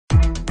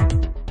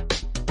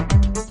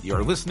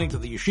You're listening to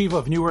the Yeshiva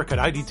of Newark at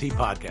IDT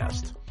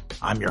podcast.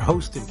 I'm your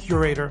host and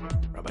curator,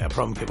 Rabbi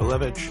Abram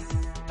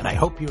Kibalevich, and I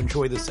hope you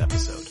enjoy this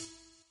episode.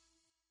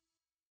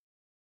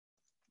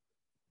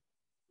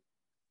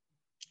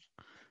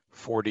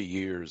 "40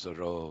 years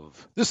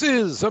of." This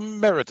is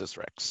Emeritus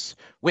Rex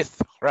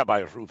with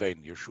Rabbi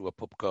Reuven Yeshua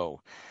Pupko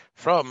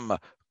from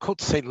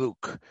Côte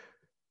Saint-Luc.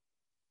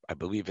 I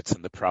believe it's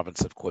in the province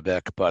of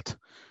Quebec, but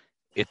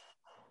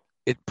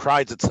it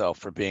prides itself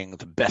for being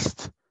the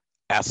best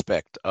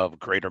aspect of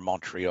Greater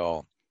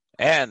Montreal.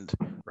 And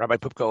Rabbi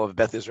Pupko of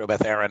Beth Israel,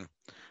 Beth Aaron.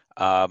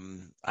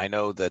 I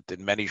know that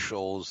in many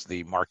shuls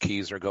the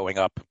marquees are going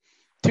up.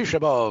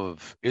 Tisha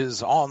B'Av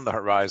is on the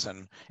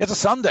horizon. It's a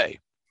Sunday,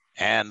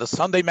 and the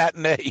Sunday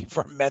matinee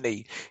for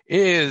many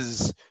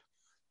is,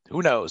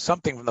 who knows,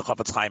 something from the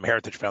Chofetz Chaim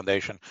Heritage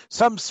Foundation,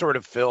 some sort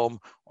of film,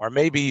 or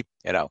maybe,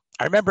 I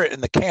remember in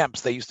the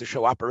camps they used to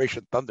show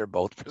Operation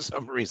Thunderbolt for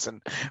some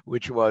reason,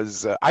 which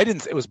was,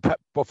 it was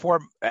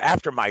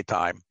after my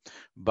time,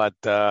 but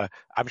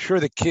I'm sure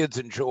the kids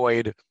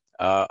enjoyed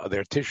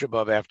their Tisha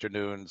B'Av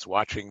afternoons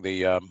watching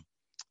the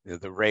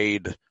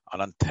raid on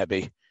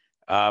Entebbe.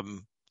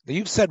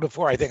 You've said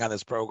before, I think, on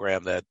this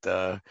program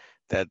that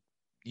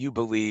you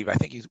believe,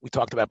 we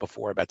talked about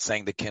before about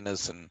saying the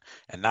kinnis and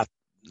not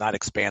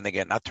expanding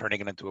it, not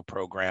turning it into a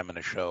program and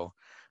a show,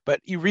 but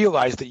you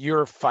realize that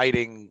you're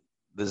fighting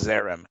the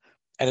Zerem.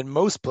 And in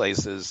most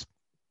places,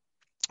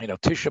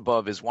 Tisha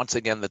B'Av is once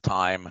again the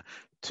time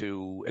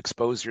to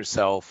expose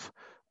yourself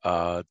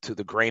to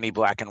the grainy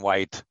black and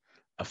white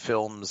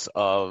films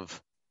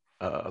of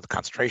the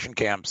concentration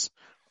camps,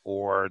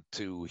 or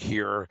to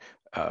hear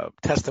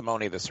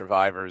testimony of the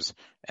survivors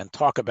and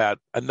talk about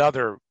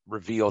another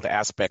revealed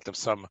aspect of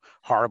some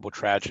horrible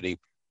tragedy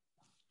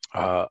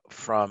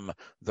from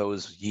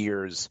those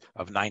years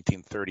of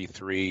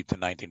 1933 to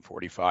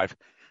 1945.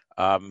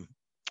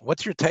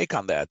 What's your take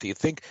on that? Do you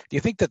think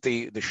that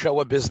the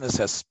Shoah business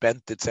has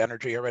spent its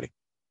energy already?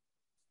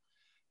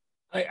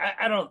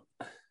 I don't.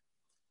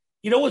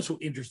 What's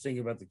interesting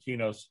about the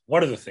Kinos?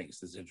 One of the things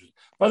that's interesting.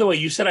 By the way,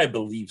 you said I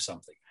believe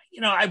something.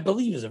 I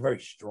believe is a very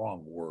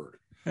strong word.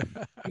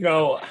 I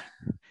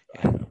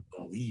don't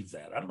believe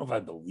that. I don't know if I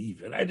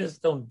believe it. I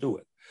just don't do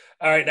it.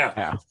 All right, now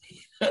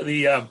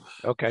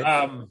okay.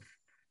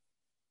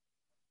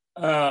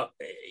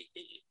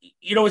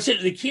 It's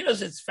the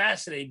Kinos. It's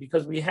fascinating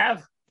because we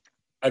have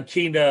a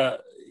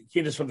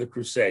Kinos from the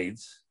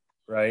Crusades,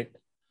 right?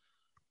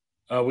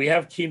 We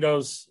have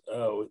Kinos.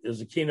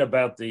 There's a Kina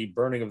about the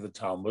burning of the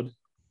Talmud,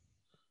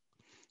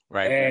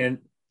 right? And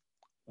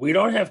we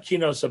don't have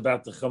Kinos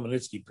about the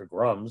Chmielnicki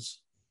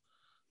pogroms.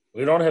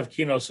 We don't have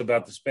Kinos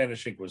about the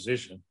Spanish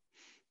Inquisition.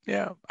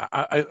 Yeah,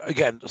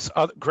 again,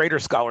 greater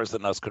scholars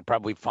than us could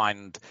probably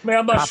find.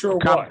 I'm not sure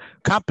why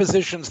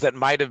compositions that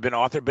might have been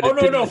authored, but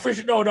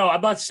no.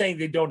 I'm not saying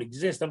they don't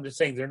exist. I'm just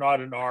saying they're not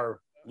in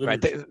our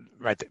literature.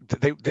 Right.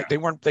 They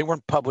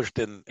weren't published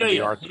in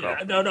the article.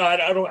 Yeah. No. I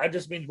don't. I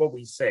just mean what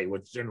we say,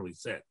 what's generally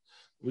said.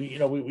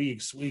 We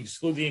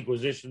exclude the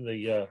Inquisition,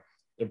 the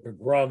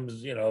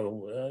pogroms.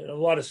 A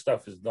lot of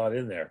stuff is not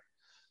in there.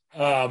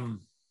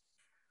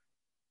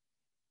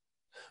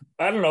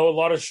 I don't know. A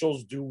lot of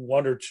shows do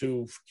one or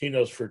two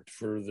kinos for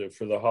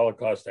the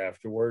Holocaust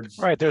afterwards.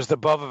 Right. There's the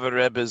Bavarian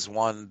Rebbe's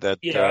one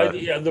that.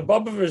 The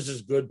Bavarian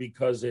is good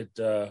because it's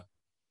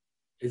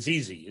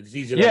easy. It's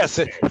easy. Yes,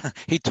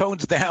 he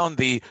tones down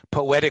the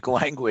poetic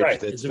language. Right.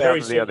 That's it's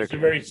a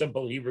very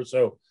simple Hebrew.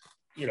 So,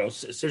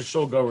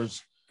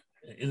 showgoers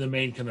in the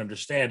main can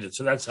understand it.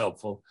 So that's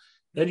helpful.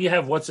 Then you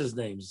have what's his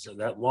name?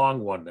 That long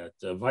one, that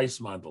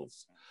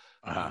Weissmandels,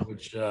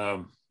 which.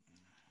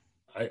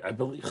 I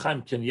believe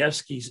Chaim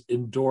Kanievsky's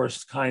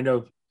endorsed kind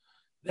of.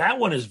 That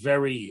one is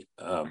very.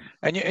 And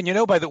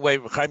by the way,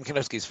 Chaim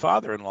Kanievsky's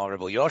father-in-law,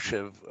 Rebbe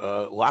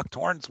Yoshev, locked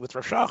horns with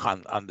Rav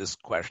Shach on this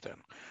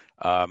question.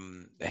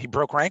 He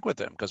broke rank with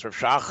him because Rav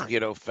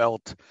Shach,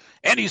 felt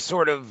any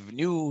sort of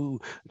new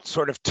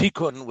sort of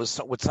tikkun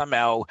would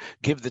somehow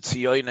give the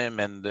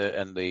Tzionim and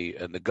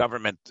the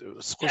government.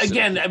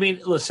 Again,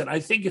 listen.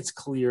 I think it's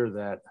clear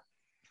that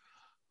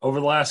over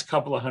the last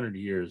couple of 100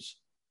 years,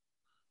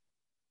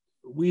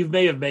 we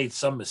may have made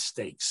some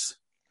mistakes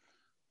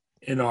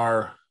in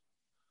our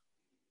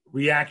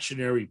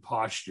reactionary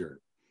posture.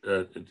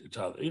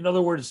 In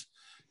other words,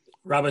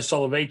 Rabbi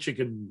Soloveitchik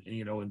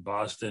in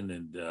Boston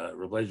and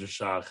Rabbi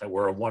Shach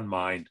were of one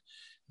mind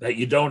that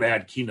you don't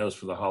add kinos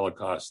for the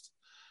Holocaust.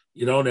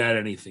 You don't add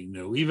anything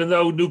new, even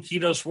though new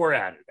kinos were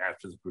added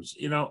after the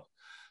Crusade.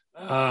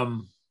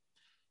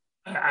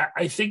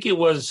 I think it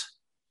was,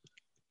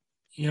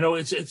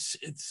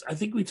 it's. I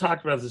think we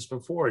talked about this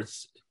before.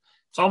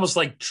 It's almost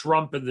like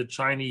Trump and the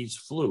Chinese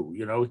flu.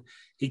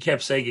 He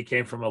kept saying it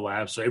came from a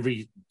lab. So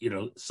every,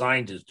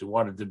 scientist who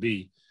wanted to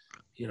be,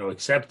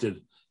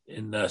 accepted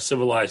in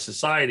civilized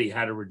society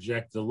had to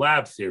reject the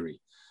lab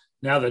theory.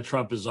 Now that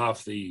Trump is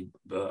off the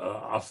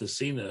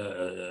scene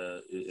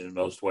in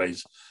most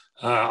ways,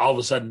 all of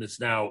a sudden it's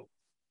now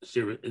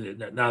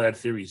that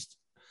theory's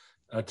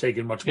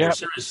taken much more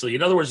seriously.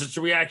 In other words, it's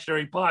a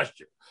reactionary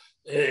posture.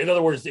 In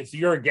other words, if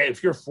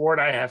you're for it,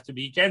 I have to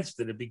be against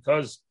it, and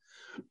because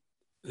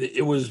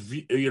it was,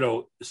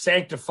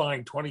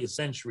 sanctifying 20th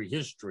century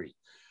history,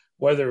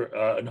 whether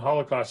in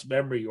Holocaust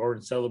memory or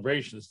in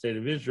celebration of the State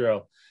of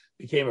Israel,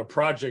 became a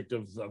project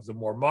of the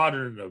more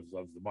modern, of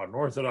the modern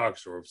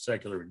Orthodox, or of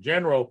secular in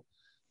general.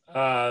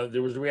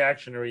 There was a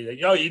reactionary that,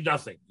 you do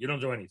nothing, you don't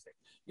do anything,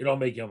 you don't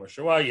make Yom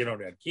HaShoah, you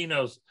don't add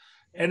kinos,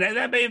 and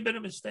that may have been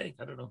a mistake.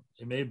 I don't know.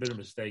 It may have been a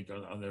mistake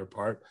on their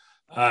part.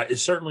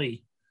 There's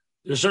certainly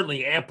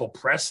ample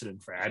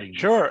precedent for adding.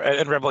 Sure,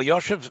 and Rebbe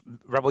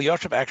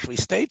Yoshev actually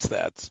states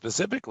that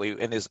specifically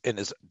in his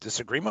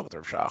disagreement with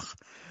Rav Shach.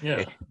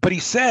 Yeah, but he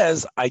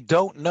says, I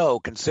don't know,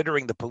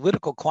 considering the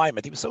political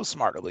climate. He was so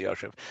smart, Rebbe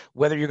Yoshev,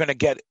 whether you're going to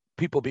get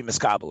people be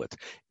miskabelit.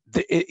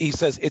 He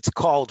says it's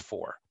called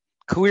for.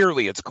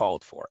 Clearly, it's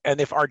called for.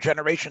 And if our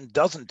generation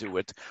doesn't do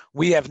it,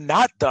 we have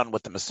not done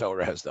what the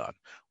Masorah has done,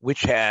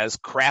 which has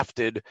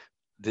crafted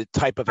the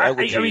type of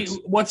elegies. I mean,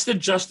 what's the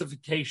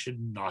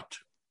justification not to?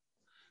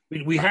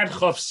 We had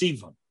Chav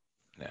Sivan.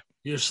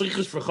 Yeah.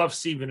 Slichus for Chav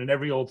Sivan in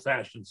every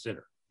old-fashioned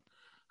siddur.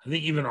 I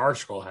think even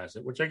ArtScroll has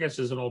it, which I guess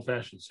is an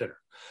old-fashioned siddur.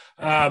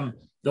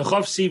 The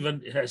Chav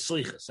Sivan has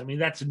Slichus. I mean,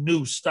 that's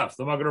new stuff.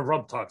 The Magen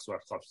Avraham talks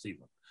about Chav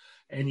Sivan.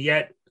 And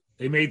yet,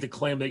 they made the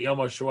claim that Yom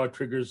HaShoah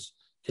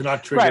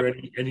cannot trigger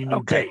any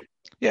new date.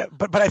 Yeah,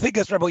 but I think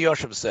as Rebbe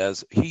Yoshev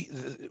says,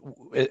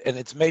 and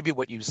it's maybe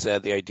what you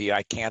said, the idea,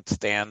 I can't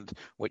stand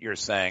what you're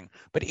saying,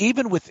 but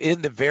even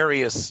within the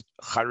various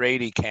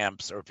Haredi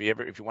camps, or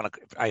if you want to,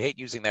 I hate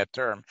using that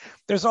term,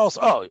 there's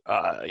also,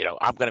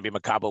 I'm going to be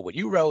makabel what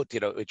you wrote,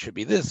 it should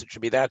be this, it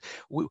should be that.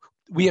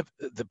 We have,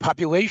 the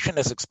population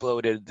has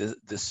exploded,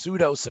 the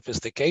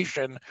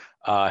pseudo-sophistication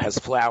has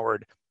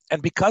flowered,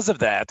 and because of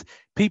that,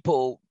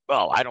 people,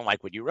 I don't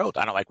like what you wrote.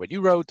 I don't like what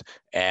you wrote,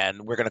 and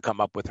we're going to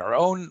come up with our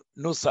own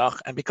nusach.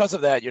 And because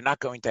of that, you're not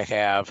going to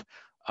have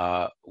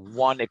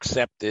one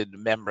accepted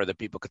member that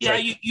people could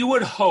say. Yeah, you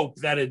would hope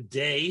that a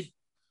day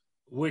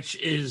which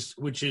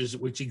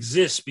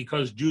exists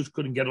because Jews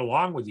couldn't get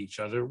along with each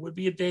other would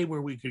be a day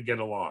where we could get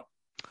along.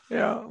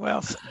 Yeah,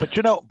 well, but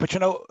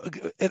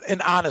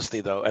in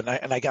honesty though,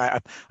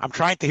 I'm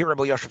trying to hear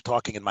Rebbe Yoshev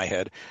talking in my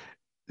head.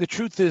 The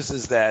truth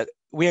is that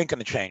we ain't going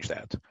to change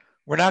that.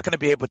 We're not going to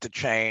be able to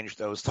change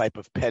those type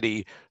of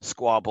petty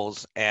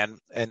squabbles and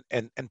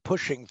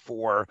pushing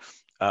for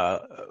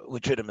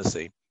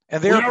legitimacy.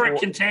 And we are a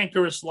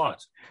cantankerous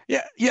lot.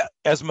 Yeah,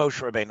 as Moshe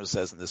Rabbeinu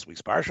says in this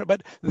week's parsha.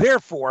 But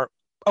therefore,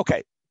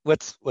 okay,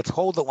 let's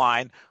hold the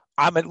line.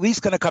 I'm at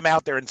least going to come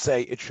out there and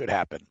say it should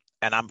happen,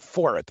 and I'm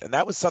for it. And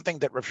that was something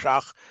that Rav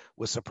Shach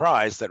was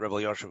surprised that Rebbe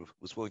Yoshev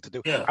was willing to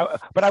do. Yeah.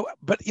 But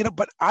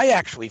I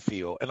actually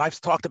feel, and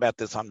I've talked about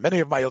this on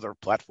many of my other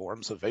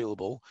platforms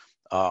available.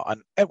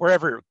 On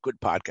wherever good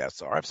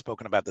podcasts are. I've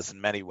spoken about this in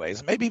many ways,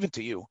 and maybe even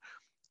to you.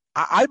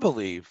 I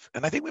believe,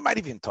 and I think we might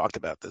have even talked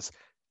about this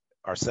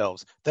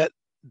ourselves, that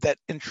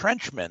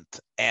entrenchment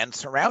and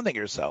surrounding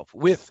yourself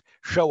with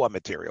Shoah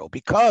material,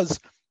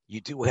 because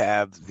you do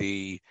have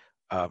the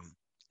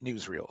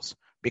newsreels,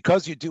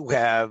 because you do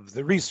have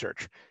the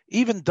research,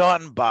 even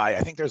done by,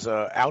 I think there's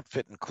an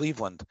outfit in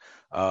Cleveland,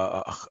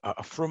 a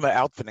Fruma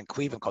outfit in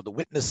Cleveland called the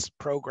Witness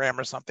Program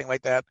or something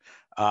like that.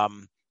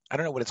 I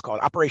don't know what it's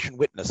called, Operation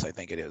Witness, I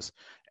think it is,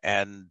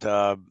 and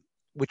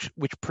which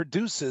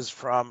produces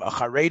from a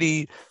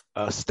Haredi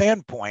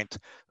standpoint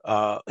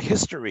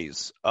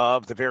histories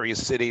of the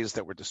various cities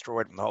that were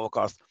destroyed in the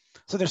Holocaust.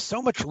 So there's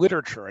so much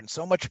literature and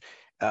so much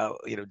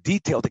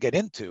detail to get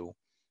into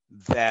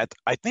that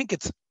I think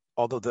it's,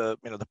 although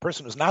the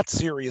person who's not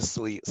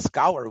seriously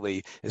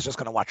scholarly is just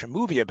going to watch a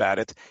movie about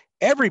it,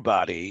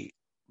 everybody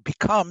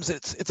becomes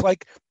it's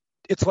like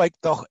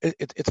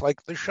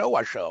the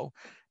Shoah show.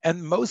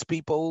 And most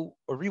people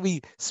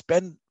really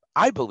spend,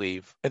 I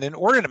believe, an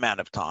inordinate amount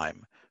of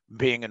time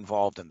being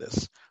involved in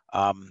this.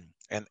 And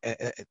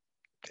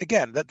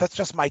again, that's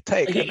just my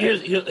take.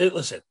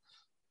 Listen,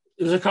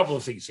 there's a couple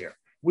of things here.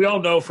 We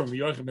all know from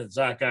Yochim and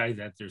Zakkai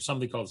that there's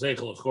something called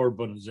Zeichel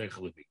Chorban and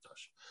Zeichel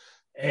Mikdash.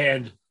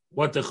 And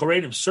what the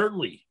Charedim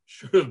certainly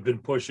should have been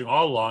pushing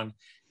all along,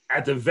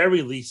 at the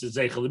very least, is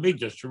Zeichel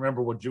Mikdash, to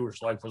remember what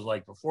Jewish life was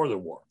like before the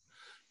war.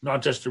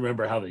 Not just to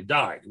remember how they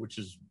died, which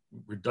is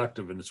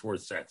reductive in its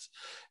worst sense.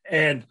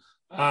 And,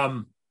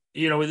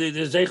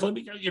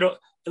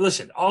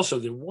 listen, also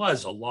there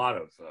was a lot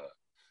of,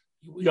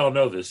 we all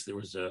know this, there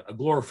was a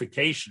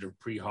glorification of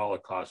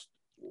pre-Holocaust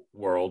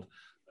world.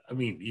 I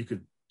mean, you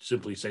could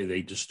simply say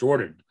they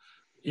distorted,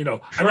 I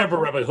remember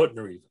Rabbi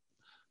Hutner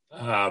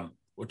even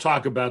would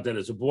talk about that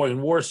as a boy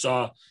in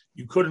Warsaw,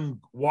 you couldn't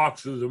walk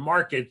through the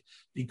market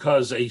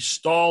because a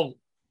stall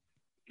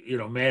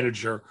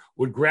manager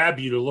would grab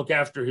you to look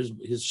after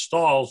his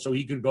stall so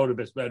he could go to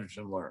Beth Medrash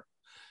and learn.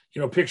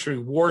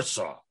 Picturing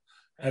Warsaw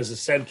as a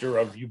center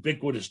of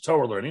ubiquitous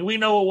Torah learning. We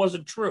know it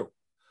wasn't true.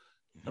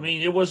 I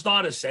mean, it was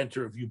not a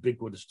center of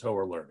ubiquitous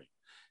Torah learning.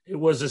 It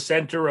was a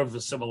center of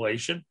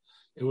assimilation.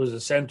 It was a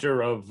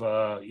center of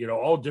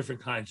all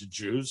different kinds of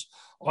Jews.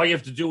 All you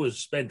have to do is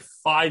spend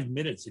 5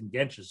 minutes in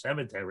Genscher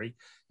Cemetery,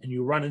 and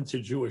you run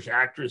into Jewish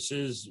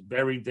actresses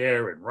buried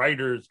there and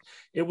writers.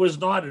 It was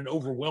not an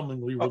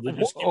overwhelmingly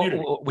religious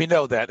community. We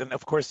know that, and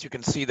of course you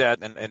can see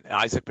that in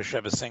Isaac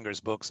Bashevis Singer's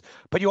books.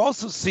 But you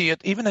also see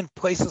it even in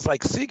places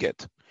like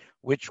Siget,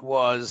 which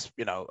was,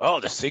 the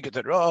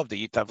Siget Rov,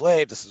 the Yitav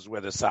Lev, this is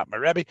where the Satmar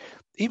Rebbe.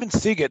 Even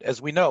Siget,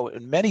 as we know,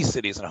 in many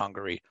cities in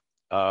Hungary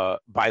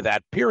by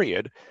that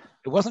period,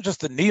 it wasn't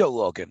just the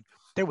Neologan.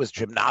 There was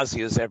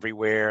gymnasias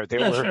everywhere.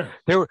 There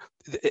were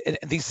in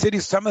these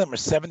cities, some of them are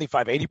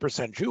 75,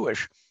 80%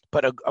 Jewish,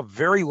 but a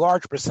very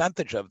large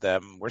percentage of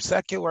them were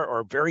secular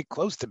or very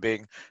close to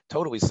being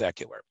totally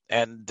secular.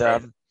 And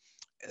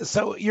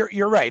so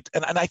you're right.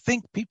 And I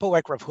think people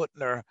like Rav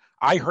Hutner,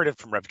 I heard it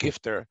from Rav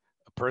Gifter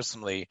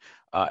personally,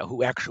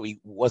 who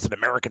actually was an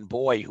American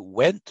boy who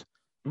went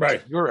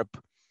to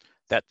Europe.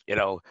 That,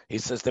 he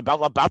says the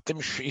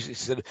Balabatim Shir, he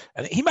said,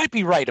 and he might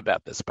be right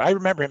about this, but I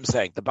remember him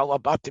saying the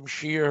Balabatim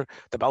Shir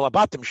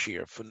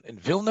in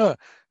Vilna,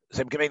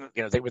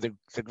 they were the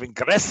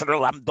Gresser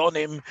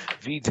Lamdonim,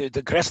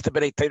 the Greste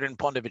Bereiterin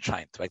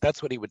Ponevich. Like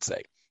that's what he would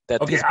say.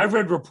 I've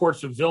read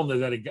reports of Vilna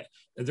that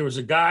there was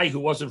a guy who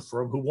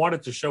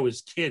wanted to show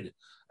his kid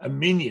a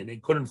minion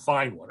and couldn't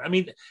find one. I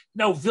mean,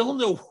 no,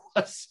 Vilna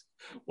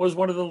was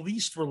one of the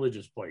least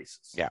religious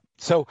places. Yeah.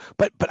 So,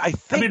 but I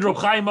think Reb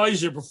Chaim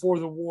Ozer before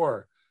the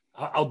war,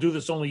 I'll do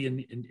this only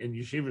in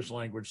yeshivish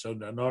language, so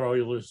not all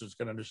your listeners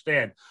can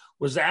understand.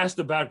 Was asked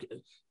about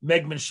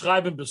Megman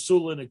Schreiben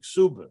Basula and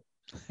Iksuba.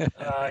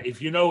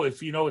 If you know,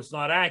 it's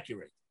not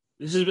accurate.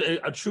 This is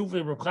a truth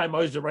that Reb Chaim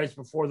Ozer writes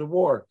before the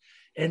war,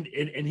 and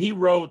he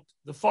wrote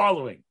the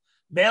following: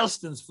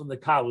 Mailstons from the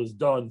Kalas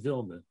Don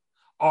Vilna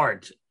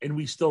aren't, and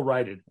we still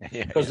write it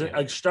because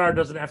a star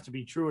doesn't have to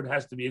be true; it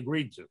has to be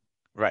agreed to.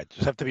 Right,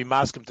 just have to be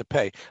maskim to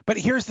pay. But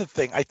here's the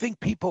thing: I think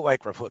people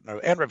like Rav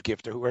Hutner and Rav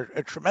Gifter, who are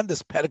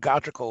tremendous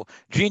pedagogical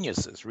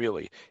geniuses,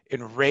 really,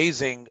 in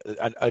raising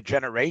a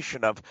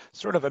generation of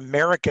sort of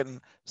American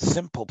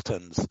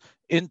simpletons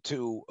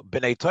into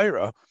B'nai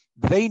Torah,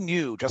 they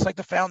knew, just like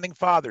the founding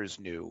fathers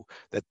knew,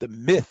 that the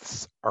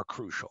myths are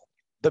crucial.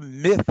 The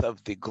myth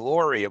of the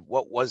glory of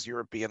what was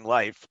European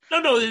life.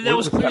 No, that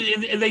was clear,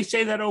 and they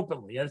say that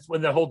openly. That's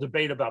when the whole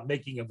debate about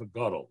making of a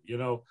Gadol,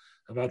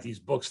 about these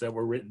books that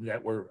were written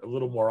that were a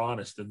little more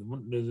honest than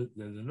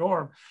the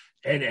norm,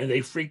 and they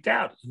freaked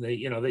out. And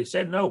they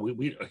said no,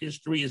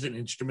 history is an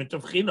instrument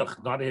of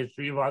chinuch, not a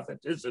history of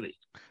authenticity.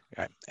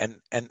 Right, and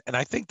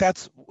I think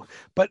that's,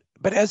 but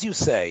as you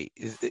say,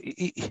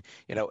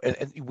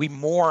 and we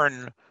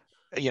mourn,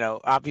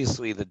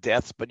 obviously the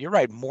deaths, but you're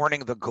right,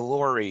 mourning the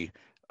glory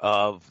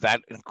of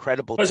that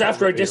incredible. Because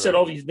after I just said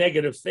all these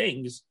negative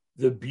things,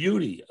 the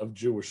beauty of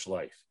Jewish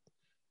life,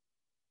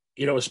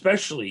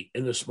 especially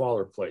in the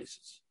smaller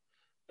places,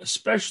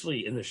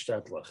 especially in the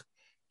Shtetl,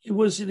 it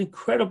was an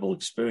incredible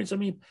experience. I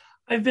mean,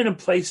 I've been in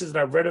places and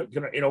I've read it,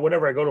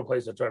 whenever I go to a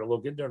place, I try to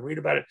look into and read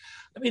about it.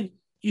 I mean,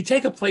 you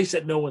take a place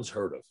that no one's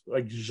heard of,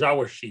 like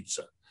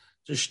Jaworshitza,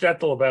 to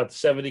Shtetl about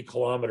 70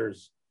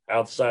 kilometers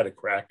outside of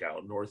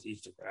Krakow,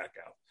 northeast of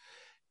Krakow.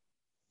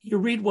 You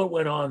read what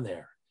went on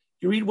there.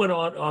 You read what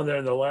went on there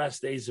in the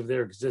last days of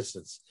their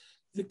existence.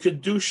 The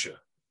Kedusha,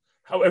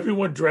 how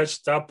everyone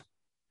dressed up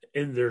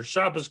in their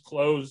Shabbos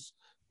clothes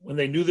when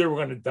they knew they were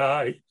going to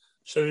die,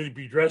 so they'd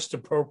be dressed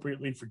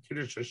appropriately for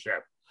Kiddush Hashem.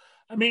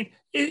 I mean,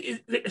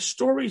 the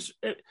stories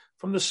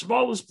from the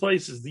smallest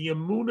places, the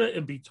Emunah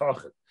and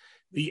Bitachon,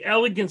 the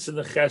elegance and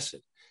the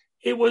Chesed.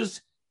 It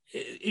was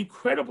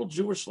incredible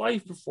Jewish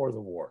life before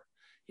the war.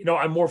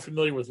 I'm more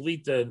familiar with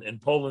Lita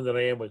and Poland than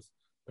I am with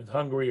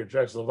Hungary or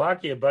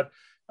Czechoslovakia, but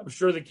I'm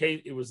sure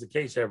it was the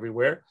case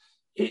everywhere.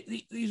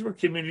 These were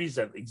communities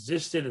that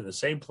existed in the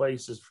same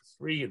places for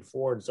 3 and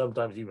 4 and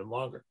sometimes even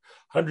longer,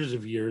 hundreds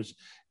of years,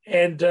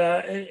 and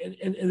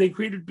they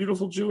created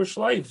beautiful Jewish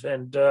life.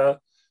 And then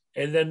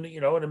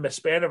in a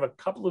span of a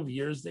couple of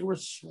years, they were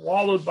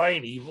swallowed by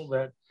an evil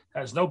that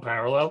has no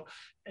parallel,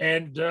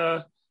 and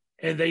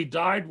they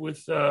died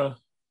with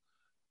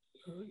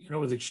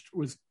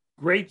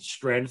great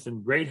strength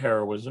and great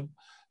heroism,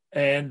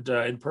 and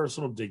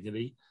personal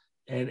dignity.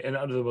 And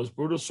under the most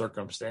brutal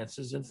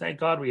circumstances, and thank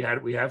God we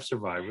have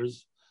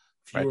survivors.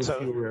 But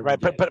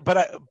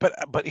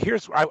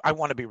here's where I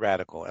want to be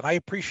radical, and I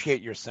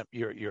appreciate your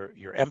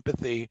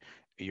empathy,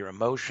 your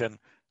emotion.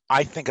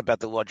 I think about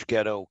the Lodz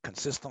Ghetto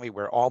consistently,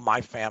 where all my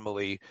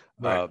family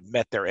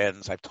met their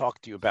ends. I've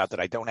talked to you about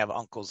that. I don't have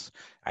uncles.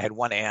 I had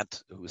one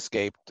aunt who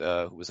escaped,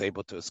 who was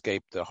able to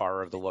escape the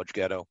horror of the Lodz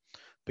Ghetto.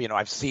 But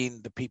I've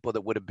seen the people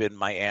that would have been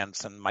my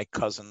aunts and my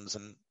cousins,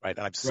 and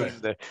I've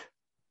seen the.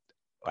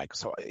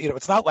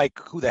 It's not like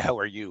who the hell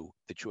are you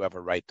that you have a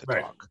right to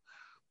talk.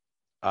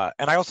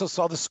 And I also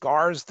saw the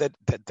scars that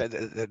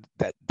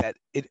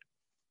it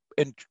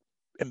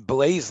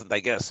emblazoned,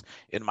 I guess,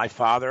 in my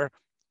father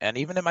and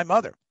even in my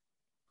mother,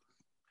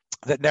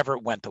 that never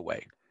went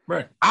away.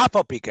 Right.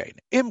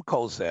 Im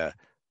Kolzeh,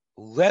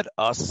 let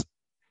us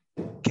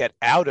get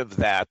out of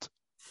that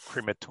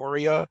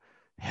crematoria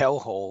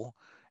hellhole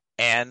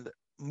and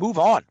move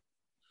on.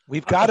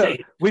 We've got to.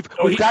 Okay. We've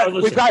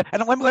got.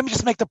 And let me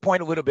just make the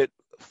point a little bit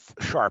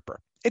sharper.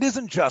 It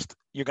isn't just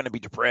you're going to be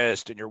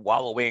depressed and you're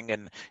wallowing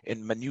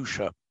in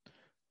minutia.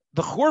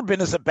 The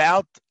Churban is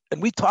about,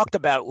 and we talked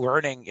about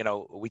learning.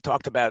 We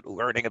talked about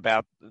learning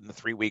about in the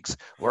 3 weeks,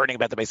 learning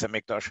about the Beis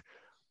Hamikdash.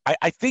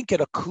 I think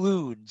it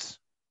occludes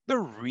the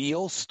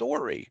real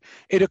story.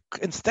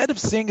 Instead of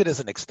seeing it as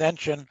an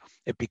extension,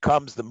 it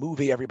becomes the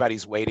movie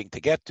everybody's waiting to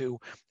get to,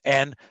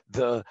 and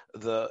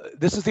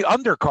this is the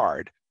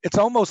undercard. It's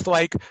almost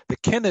like the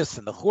Kinnis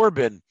and the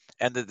Churban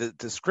and the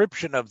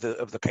description of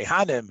the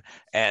Kehanim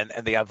and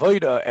the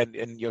Avodah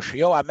and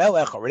Yoshio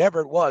Amelech or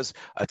whatever it was,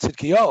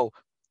 Tzidkio.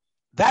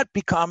 That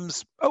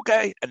becomes,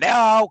 okay, and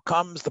now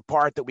comes the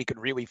part that we can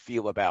really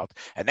feel about.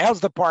 And now's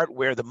the part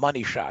where the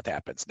money shot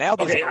happens. Now,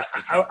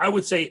 I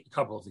would say a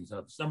couple of things.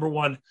 Number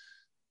one,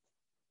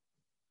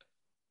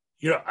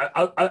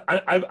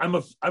 I'm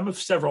of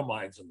several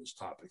minds on this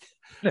topic,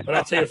 but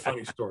I'll tell you a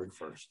funny story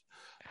first.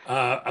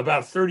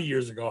 About 30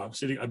 years ago, I'm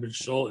in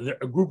Shul, and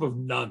a group of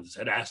nuns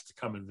had asked to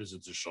come and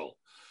visit the Shul.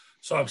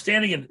 So I'm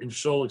standing in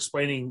Shul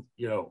explaining,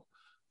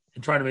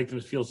 and trying to make them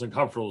feel as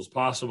uncomfortable as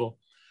possible.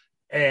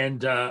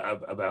 And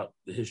about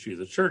the history of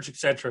the church,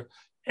 etc.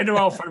 And they're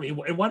all funny.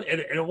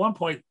 And at one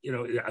point,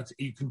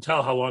 you can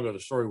tell how long ago the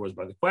story was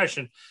by the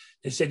question.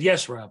 They said,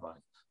 "Yes, Rabbi,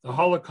 the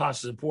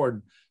Holocaust is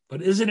important,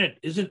 but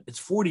it's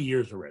 40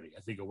 years already?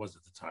 I think it was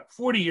at the time.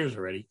 40 years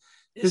already.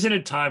 Isn't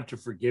it time to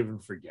forgive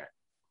and forget?"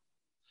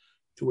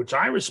 To which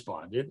I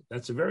responded,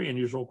 "That's a very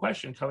unusual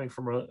question coming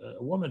from a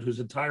woman whose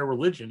entire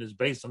religion is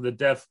based on the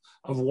death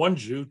of one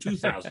Jew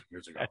 2,000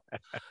 years ago."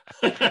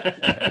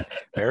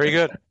 Very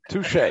good.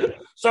 Touché.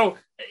 So,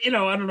 I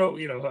don't know,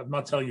 I'm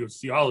not telling you it's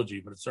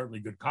theology, but it's certainly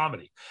good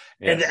comedy.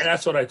 Yes. And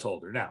that's what I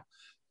told her. Now,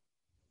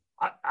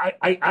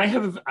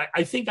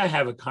 I think I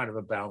have a kind of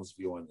a balanced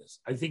view on this.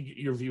 I think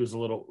your view is a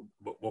little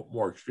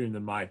more extreme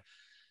than mine.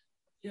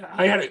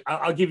 Yeah,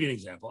 I'll give you an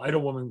example. I had a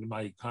woman in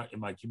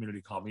my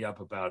community call me up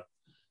about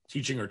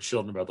teaching her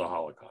children about the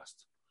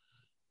Holocaust.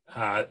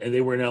 And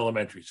they were in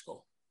elementary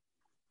school.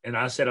 And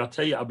I said, I'll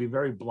tell you, I'll be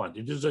very blunt.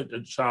 It is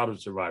a child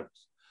of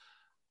survivors.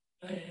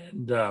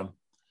 And I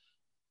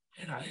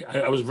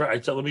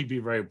said, let me be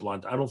very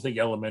blunt. I don't think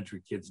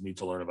elementary kids need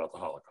to learn about the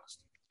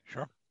Holocaust.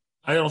 Sure.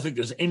 I don't think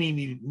there's any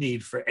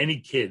need for any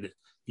kid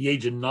the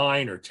age of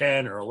 9 or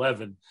 10 or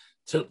 11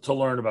 to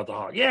learn about the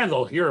Holocaust. Yeah,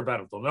 they'll hear about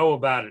it. They'll know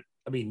about it.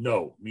 I mean,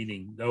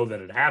 meaning know that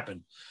it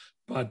happened.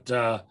 But,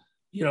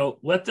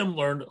 let them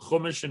learn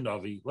Chumash and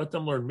Navi. Let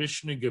them learn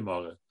Mishnah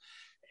Gemara.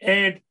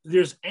 And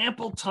there's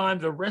ample time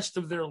the rest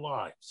of their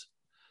lives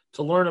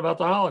to learn about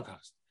the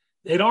Holocaust.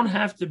 They don't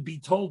have to be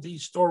told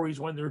these stories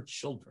when they're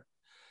children.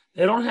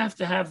 They don't have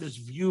to have this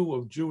view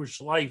of Jewish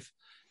life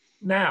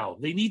now.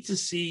 They need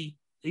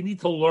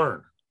to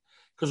learn.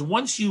 Because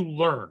once you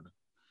learn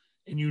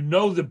and you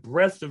know the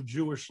breadth of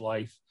Jewish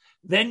life,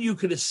 then you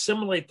could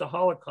assimilate the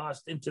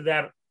Holocaust into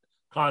that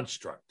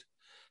construct.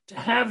 To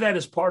have that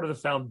as part of the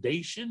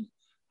foundation,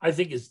 I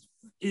think it's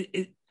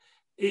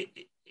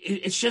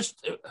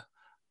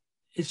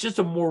just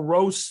a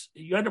morose,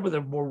 you end up with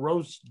a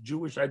morose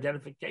Jewish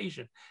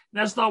identification.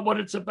 And that's not what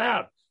it's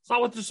about. It's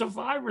not what the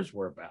survivors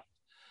were about.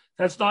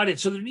 That's not it.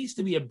 So there needs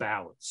to be a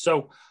balance.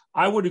 So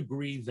I would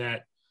agree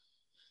that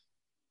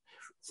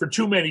for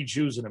too many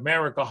Jews in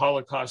America,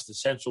 Holocaust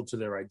is central to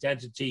their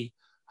identity.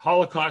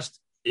 Holocaust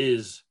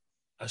is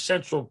a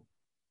central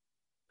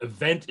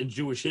event in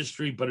Jewish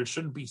history, but it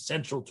shouldn't be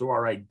central to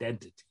our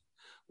identity.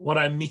 What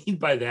I mean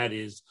by that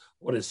is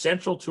what is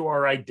central to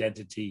our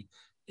identity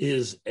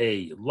is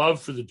a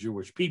love for the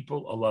Jewish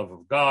people, a love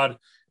of God,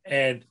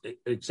 and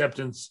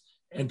acceptance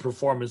and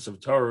performance of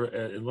Torah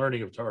and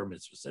learning of Torah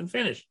mitzvahs, and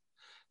finish.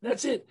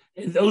 That's it.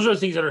 And those are the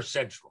things that are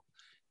central.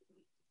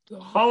 The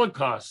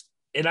Holocaust,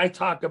 and I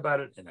talk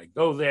about it, and I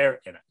go there,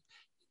 and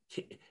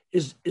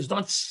is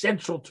not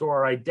central to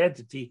our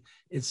identity.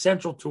 It's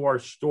central to our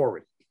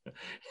story,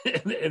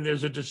 and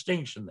there's a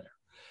distinction there.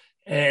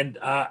 And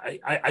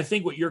I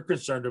think what you're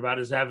concerned about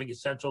is having it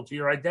central to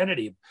your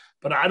identity,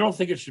 but I don't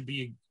think it should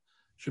be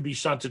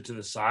shunted to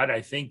the side.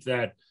 I think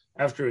that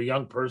after a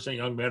young person,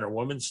 young man or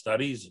woman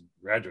studies and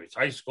graduates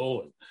high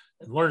school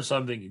and learns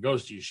something and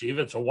goes to yeshiva,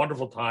 it's a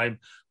wonderful time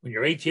when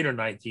you're 18 or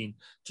 19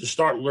 to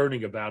start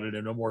learning about it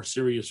in a more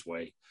serious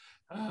way.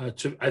 I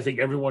think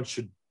everyone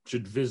should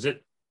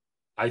visit.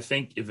 I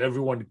think if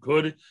everyone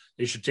could,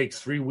 they should take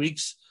 3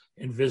 weeks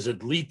and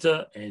visit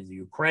Lita and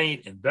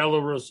Ukraine and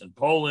Belarus and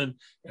Poland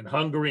and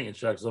Hungary and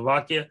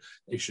Czechoslovakia.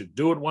 They should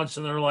do it once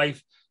in their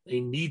life. They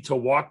need to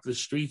walk the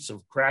streets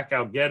of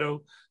Krakow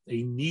ghetto.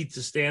 They need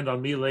to stand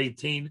on Mila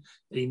 18.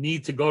 They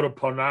need to go to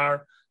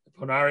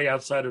Ponari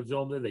outside of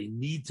Vilna. They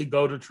need to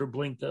go to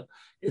Treblinka.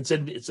 It's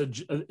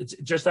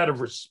just out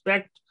of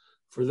respect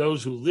for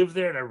those who live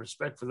there and out of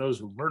respect for those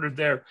who murdered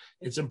there.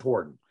 It's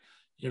important,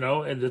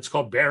 and it's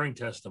called bearing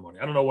testimony.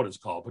 I don't know what it's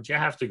called, but you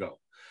have to go.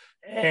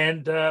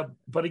 And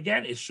but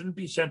again, it shouldn't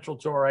be central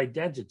to our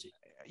identity.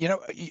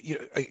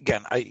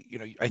 Again,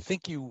 I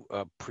think you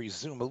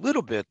presume a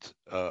little bit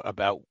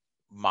about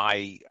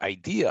my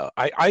idea.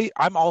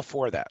 I'm all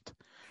for that.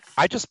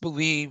 I just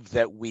believe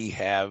that we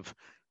have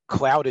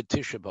clouded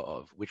Tisha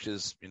B'Av, which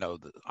is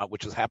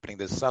which is happening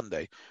this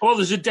Sunday. Well,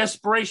 there's a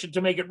desperation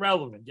to make it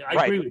relevant.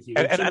 I agree with you.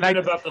 It's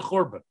about the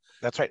Churban.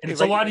 That's right. And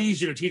it's a lot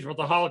easier to teach about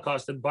the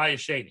Holocaust than Bayis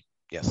Sheni.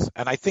 Yes,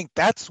 and I think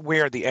that's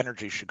where the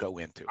energy should go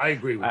into. I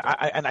agree with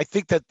that. And I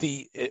think that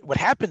what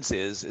happens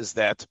is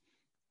that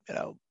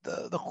the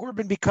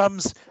Churban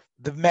becomes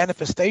the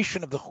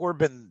manifestation of the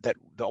Churban, that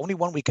the only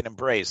one we can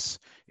embrace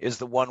is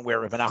the one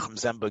where Menachem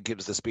Zemba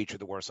gives the speech at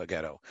the Warsaw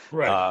Ghetto.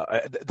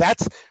 Right.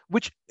 That's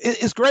which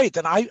is great,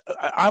 and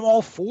I'm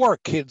all for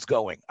kids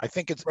going. I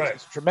think it's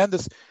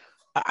tremendous.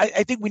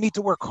 I think we need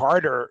to work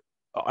harder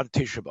on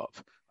Tisha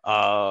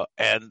B'Av.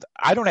 And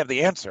I don't have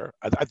the answer.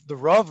 The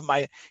Rav,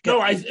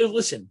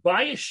 listen.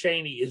 Bayis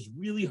Sheni is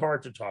really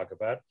hard to talk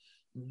about.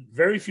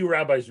 Very few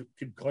rabbis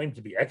could claim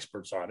to be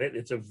experts on it.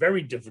 It's a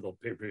very difficult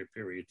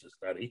period to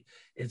study.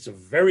 It's a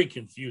very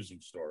confusing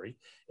story.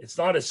 It's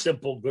not a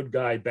simple good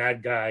guy,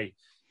 bad guy.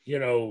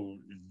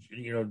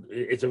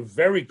 It's a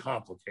very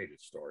complicated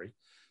story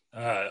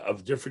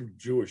of different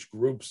Jewish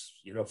groups,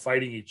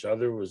 fighting each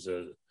other. It's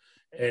a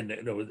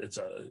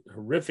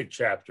horrific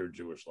chapter in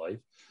Jewish life.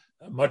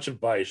 Much of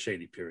Bayis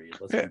Sheni period,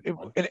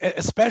 and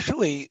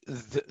especially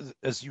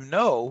as you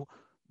know,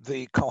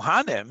 the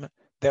Kohanim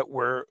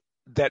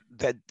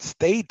that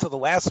stayed to the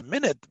last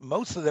minute.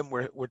 Most of them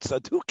were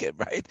tzadukim,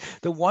 right?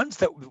 The ones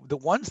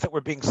that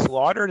were being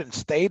slaughtered and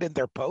stayed in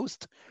their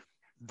post,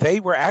 they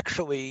were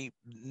actually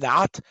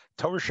not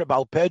Torah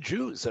Shebaal Peh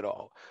Jews at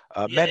all.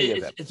 Many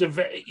of them. It's a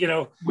very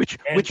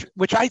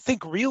which I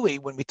think really,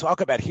 when we talk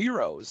about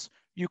heroes,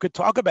 you could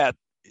talk about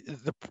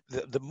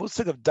the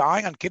musig of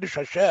dying on Kiddush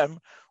Hashem,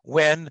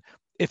 when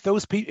if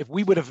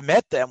we would have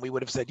met them, we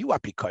would have said, "You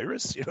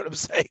apikoros," you know what I'm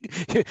saying?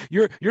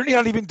 You're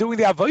not even doing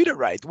the avodah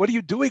right. What are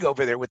you doing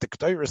over there with the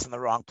ketores in the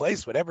wrong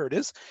place, whatever it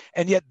is?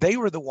 And yet they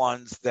were the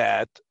ones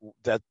that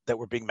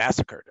were being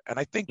massacred. And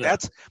I think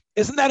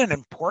isn't that an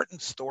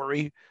important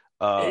story?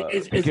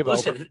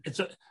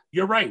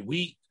 You're right.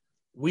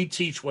 We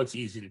teach what's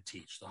easy to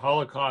teach. The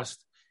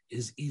Holocaust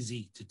is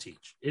easy to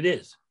teach. It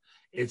is.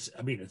 It's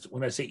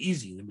when I say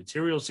easy, the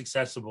material is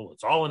accessible.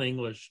 It's all in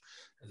English.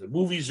 The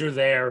movies are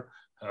there.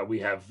 We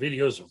have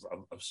videos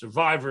of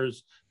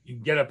survivors. You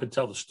can get up and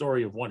tell the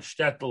story of one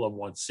shtetl, of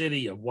one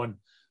city, of one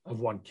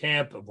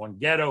camp, of one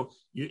ghetto.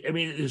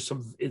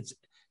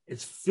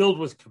 It's filled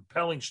with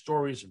compelling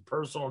stories and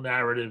personal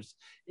narratives.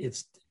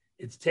 It's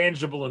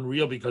tangible and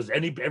real because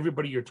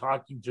everybody you're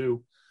talking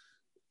to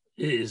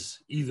is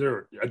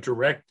either a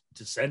direct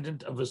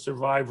descendant of a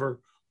survivor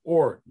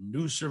or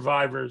new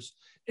survivors.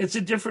 It's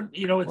a different,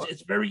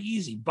 it's very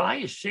easy.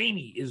 Bayis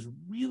Sheni is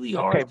really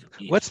hard.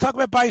 Okay, let's talk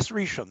about Bayis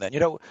Rishon then.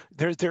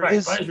 There is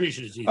Bayis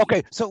Rishon is easy.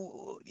 Okay,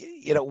 so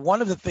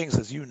one of the things,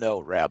 as you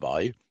know,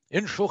 Rabbi,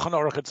 in Shulchan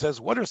Aruch it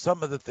says, what are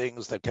some of the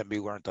things that can be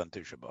learned on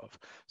Tisha B'Av?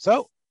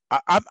 So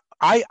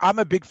I'm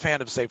a big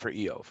fan of Sefer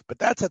Eov, but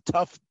that's a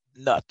tough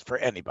nut for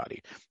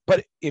anybody.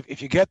 But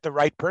if you get the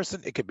right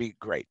person, it could be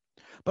great.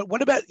 But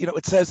what about,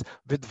 it says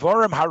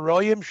Vidvorim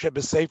Haroyim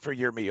Shebesefer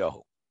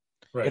Yirmiyahu.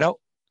 Right.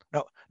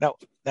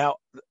 Now,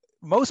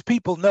 most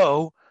people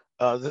know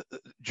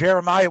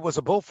Jeremiah was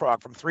a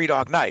bullfrog from Three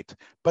Dog Night,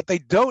 but they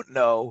don't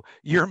know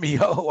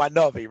Yirmiyahu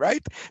Hanavi,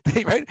 right?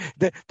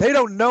 They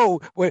don't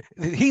know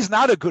he's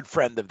not a good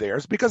friend of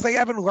theirs because they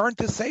haven't learned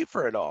to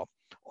Sefer at all.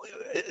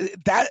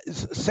 That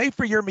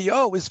Sefer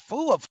Yirmiyahu is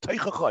full of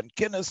teichacha and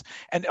kinnis,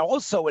 and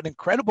also an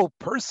incredible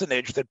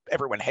personage that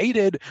everyone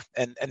hated,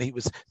 and he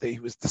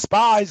was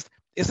despised.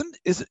 Isn't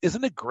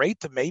it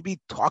great to maybe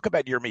talk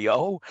about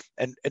Yirmiyahu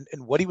and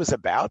what he was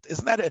about?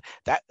 Isn't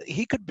that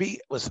he could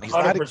be? Listen, he's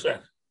 100%.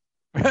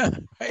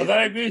 Right? Well,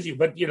 I agree with you,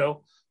 but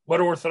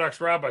what Orthodox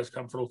rabbis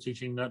comfortable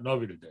teaching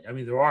Novi today? I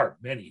mean, there are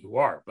many who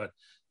are, but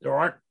there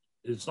aren't.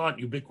 It's not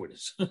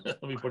ubiquitous.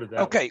 Let me put it that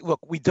way. Okay,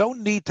 look, we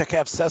don't need to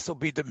have Cecil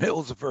B.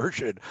 DeMille's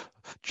version,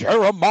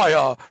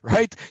 Jeremiah,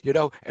 right?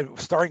 And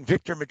starring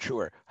Victor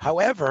Mature.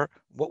 However,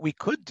 what we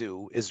could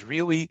do is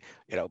really,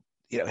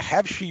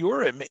 have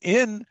shiurim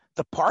in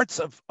the parts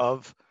of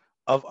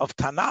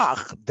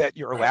Tanakh that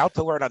you're allowed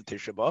to learn on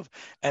Tisha B'Av.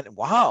 And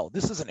wow,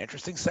 this is an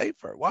interesting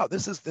sefer. Wow,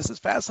 this is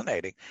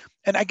fascinating.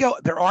 And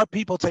there are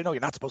people who say, no, you're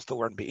not supposed to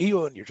learn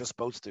Be'iyun, you're just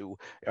supposed to,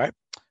 right?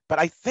 But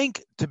I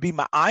think to be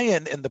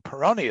ma'ayin in the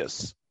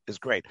Peronius is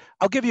great.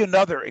 I'll give you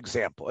another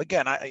example.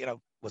 Again,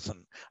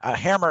 listen, a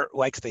hammer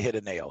likes to hit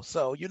a nail.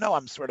 So,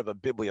 I'm sort of a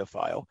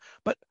bibliophile.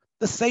 But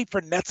the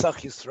sefer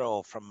Netzach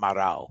Yisrael from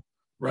Maral.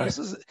 Right.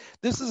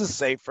 This is a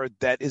sefer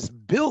that is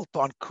built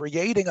on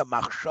creating a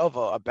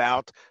machshava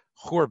about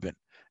Churban,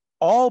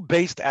 all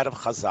based out of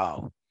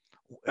Chazal.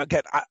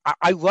 Again,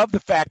 I love the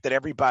fact that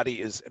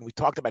everybody is, and we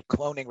talked about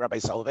cloning Rabbi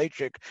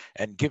Soloveitchik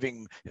and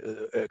giving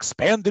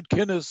expanded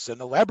kinnis and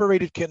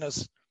elaborated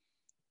kinnis.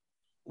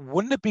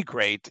 Wouldn't it be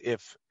great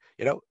if,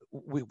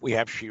 we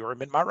have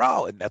shiurim in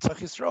Maral and Netzach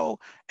Yisrael,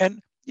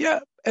 and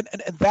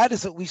that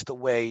is at least a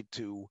way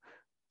to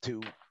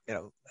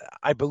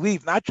I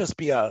believe not just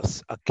be a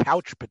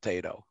couch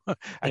potato,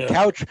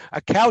 Yeah.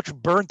 a couch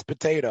burnt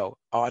potato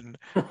on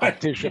Right.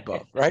 Tisha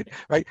B'av, right?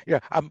 Right? Yeah,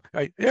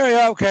 right.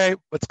 Yeah, okay.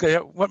 Let's go.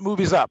 What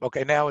movie's up?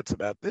 Okay, now it's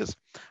about this.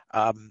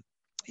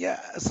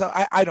 Yeah, so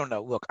I don't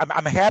know. Look,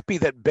 I'm happy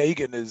that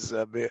Begin is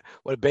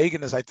what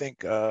Begin is. I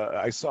think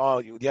I saw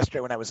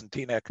yesterday when I was in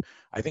Teaneck.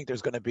 I think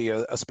there's going to be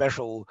a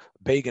special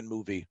Begin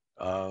movie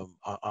on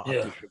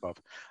Yeah. Tisha B'av.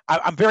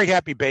 I'm very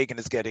happy Begin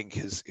is getting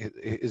his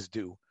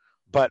due,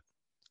 but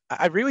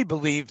I really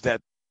believe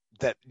that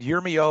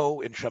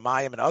Yirmiyahu and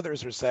Shemayim and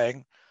others are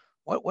saying,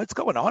 what's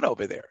going on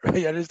over there?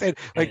 You understand?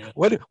 Like Yeah.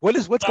 what's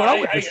going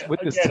on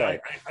with this Again,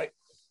 side?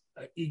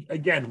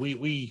 again,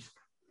 we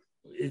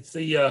it's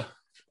the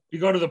you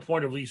go to the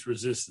point of least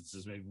resistance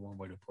is maybe one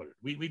way to put it.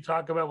 We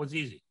talk about what's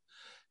easy,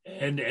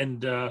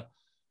 and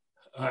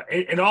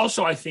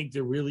also I think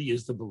there really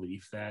is the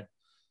belief that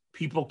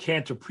people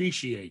can't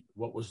appreciate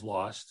what was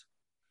lost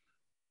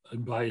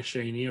by a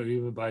Shani or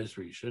even by a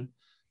Rishon,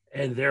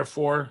 and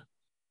therefore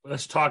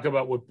let's talk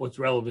about what's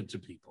relevant to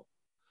people,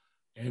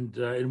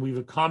 and we've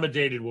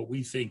accommodated what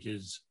we think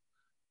is,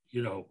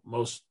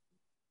 most,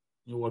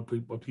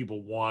 what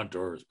people want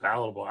or is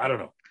palatable. I don't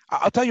know.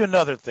 I'll tell you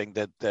another thing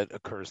that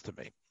occurs to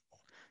me,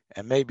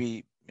 and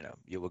maybe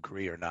you'll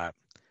agree or not.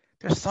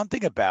 There's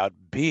something about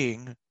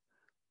being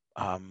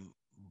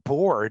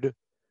bored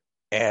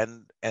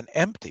and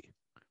empty.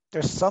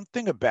 There's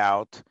something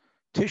about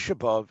Tisha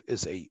B'av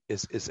is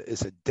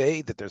a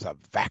day that there's a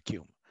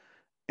vacuum.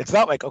 It's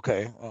not like,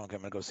 okay, I'm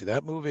going to go see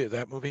that movie or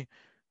that movie.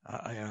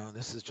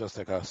 This is just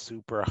like a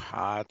super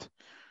hot,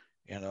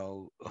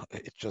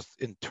 it's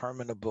just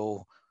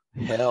interminable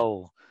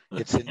hell.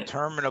 It's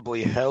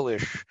interminably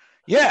hellish.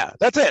 Yeah,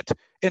 that's it.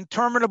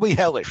 Interminably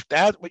hellish.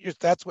 That's what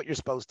you're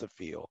supposed to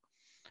feel.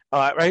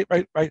 Right.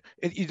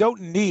 You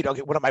don't need.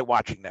 Okay, what am I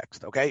watching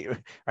next? Okay,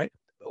 right.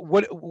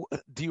 What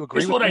do you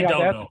agree Here's with what me I on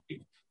don't that? know.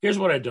 Here's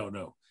what I don't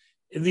know.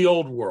 In the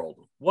old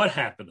world, what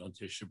happened on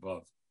Tisha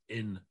B'av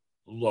in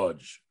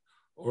Lodz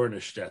or in a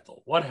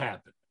shtetl? What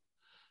happened?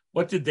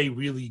 What did they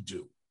really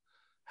do?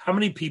 How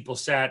many people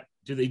sat?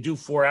 Did they do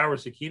 4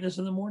 hours of Kines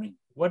in the morning?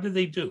 What did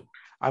they do?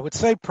 I would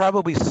say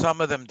probably some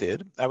of them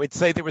did. I would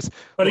say there was.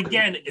 But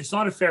again, it's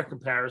not a fair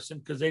comparison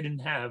because they didn't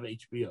have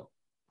HBO.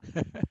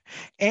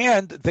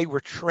 And they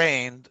were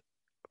trained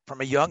from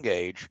a young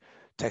age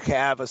to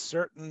have a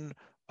certain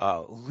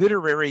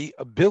literary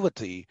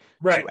ability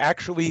Right. to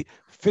actually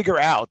figure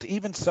out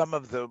even some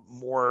of the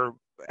more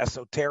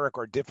esoteric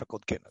or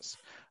difficult kinnis.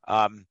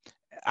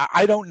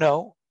 I don't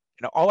know.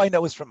 All I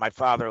know is from my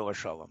father,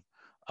 Lashalom,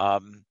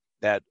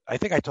 that I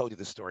think I told you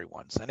this story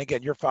once. And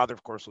again, your father,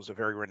 of course, was a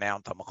very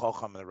renowned Talmid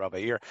Chacham and the Rav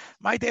Yair.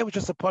 My dad was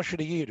just a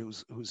Pashut Yid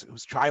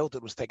whose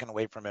childhood was taken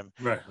away from him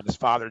Right. when his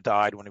father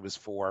died when he was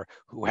 4,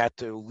 who had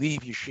to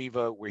leave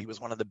yeshiva where he was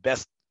one of the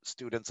best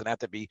students and had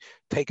to be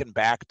taken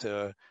back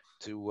to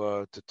I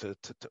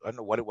don't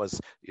know what it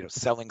was,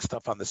 selling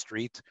stuff on the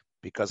street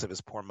because of his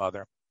poor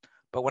mother.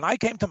 But when I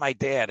came to my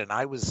dad, and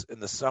I was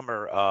in the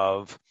summer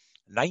of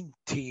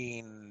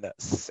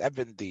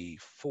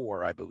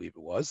 1974, I believe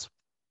it was,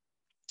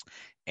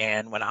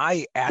 and when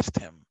I asked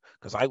him,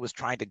 because I was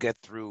trying to get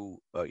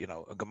through, a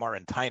Gemara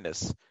in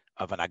Tainus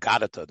of an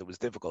Agadata that was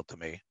difficult to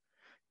me,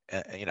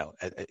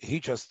 he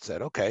just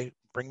said, "Okay,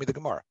 bring me the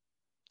Gemara."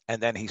 And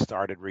then he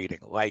started reading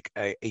like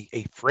a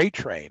freight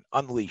train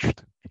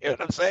unleashed. You know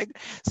what I'm saying?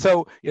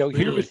 So, Really?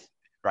 here was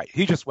right.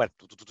 He just went.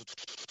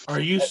 Are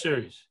you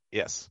serious?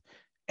 Yes.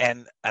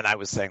 And I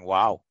was saying,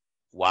 wow.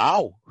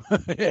 I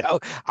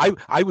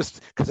was,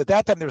 because at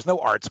that time there was no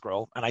art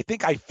scroll, and I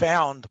think I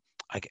found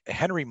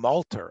Henry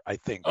Malter. I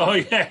think. Oh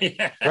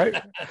yeah.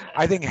 Right.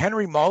 I think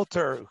Henry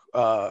Malter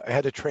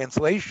had a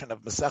translation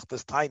of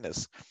Masechtas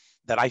Tainus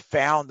that I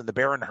found in the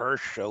Baron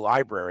Hirsch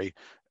library.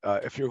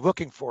 If you're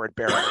looking for it,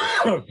 Baron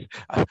Hirsch,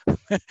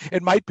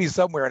 it might be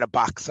somewhere in a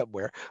box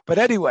somewhere. But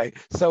anyway,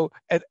 so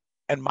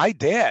and my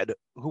dad,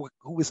 who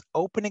was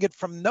opening it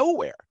from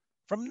nowhere,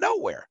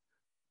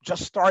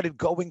 just started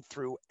going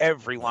through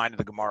every line of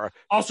the Gemara.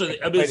 Also,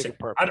 I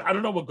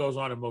don't know what goes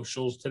on in most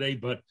shuls today,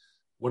 but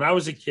when I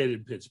was a kid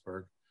in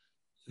Pittsburgh,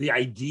 the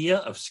idea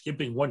of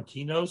skipping one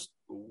kinos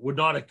would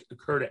not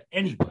occur to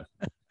anyone.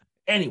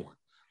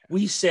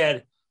 We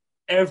said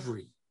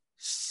every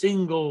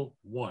single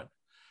one.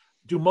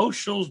 Do most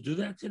shuls do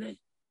that today?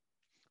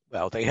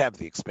 Well, they have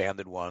the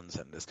expanded ones,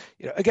 and this.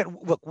 Again,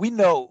 look, we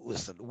know.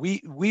 Listen,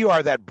 we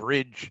are that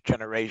bridge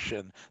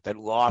generation that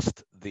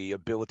lost the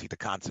ability to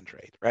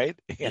concentrate, right?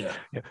 Yeah.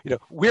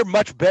 We're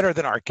much better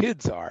than our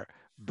kids are,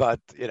 but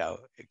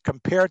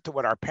compared to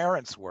what our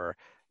parents were,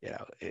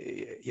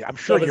 I'm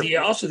sure. But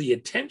also the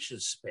attention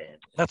span.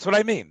 That's what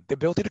I mean. The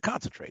ability to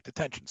concentrate, the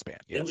attention span.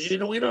 Yes.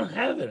 We don't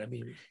have it. I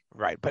mean,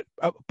 right, but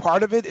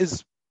part of it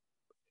is.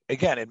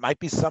 Again, it might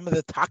be some of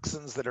the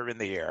toxins that are in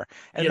the air,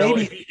 and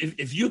maybe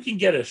if you can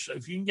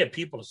get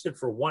people to sit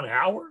for 1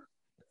 hour,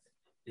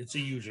 it's a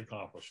huge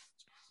accomplishment.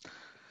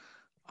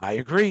 I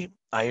agree,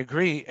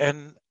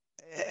 and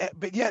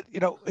But yet,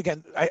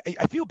 again,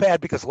 I feel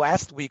bad because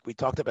last week we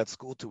talked about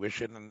school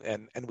tuition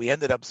and we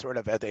ended up sort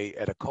of at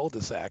a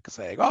cul-de-sac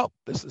saying, "Oh,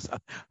 this is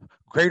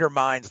greater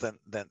minds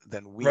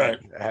than we Right.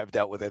 have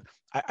dealt with it."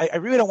 I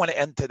really don't want to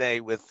end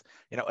today with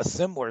a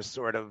similar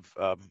sort of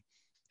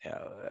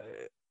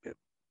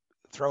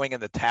throwing in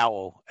the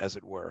towel, as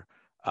it were,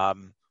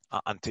 on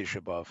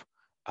Tisha B'Av.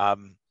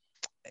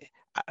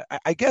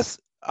 I guess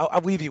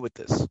I'll leave you with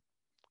this.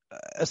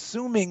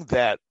 Assuming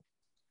that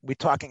we're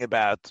talking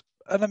about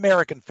an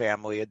American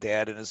family, a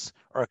dad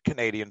or a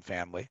Canadian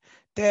family,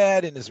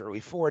 dad in his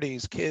early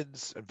 40s,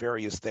 kids at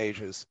various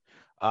stages.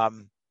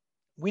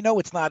 We know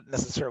it's not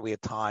necessarily a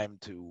time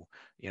to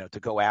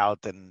go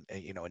out and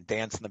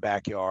dance in the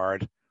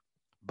backyard.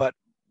 But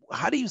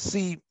how do you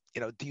see,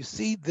 do you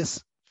see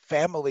this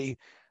family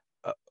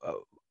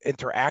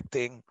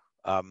interacting?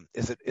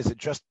 Is it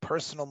just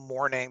personal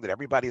mourning that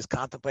everybody's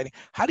contemplating?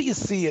 How do you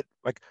see it?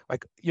 Like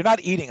you're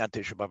not eating on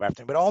Tisha B'Av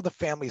afternoon, but all the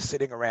family's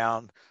sitting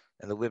around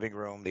in the living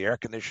room. The air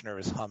conditioner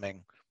is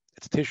humming.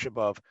 It's Tisha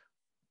B'Av.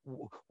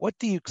 What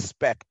do you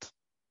expect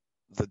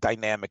the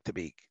dynamic to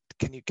be?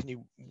 Can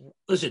you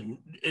listen?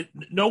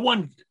 No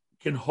one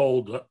can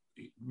hold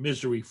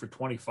misery for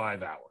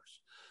 25 hours.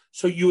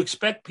 So you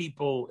expect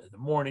people in the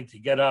morning to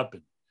get up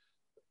and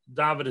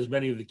daven as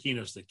many of the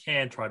keynotes they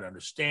can, try to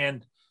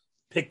understand,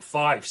 pick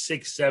 5,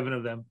 6, 7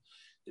 of them.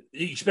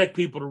 You expect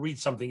people to read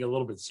something a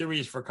little bit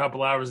serious for a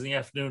couple hours in the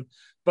afternoon,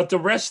 but the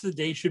rest of the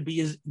day should be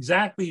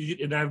exactly,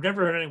 and I've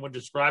never heard anyone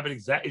describe it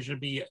exactly, it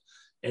should be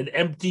an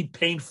empty,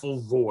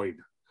 painful void.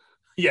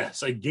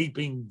 Yes, a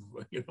gaping,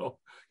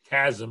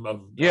 chasm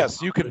of...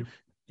 Yes, you can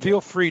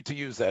feel free to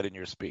use that in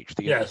your speach.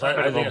 Yes,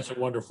 I think that's a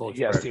wonderful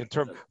expression.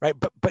 Yes, right,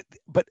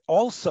 but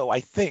also I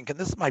think, and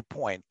this is my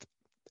point,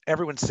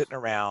 everyone's sitting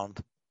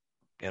around,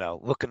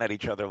 looking at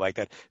each other like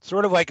that,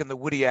 sort of like in the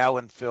Woody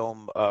Allen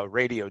film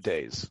Radio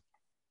Days.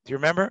 Do you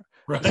remember?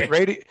 Right.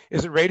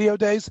 Is it Radio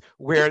Days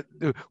where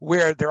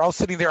they're all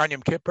sitting there on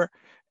Yom Kippur,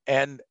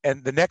 and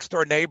the next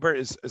door neighbor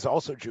is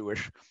also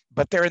Jewish,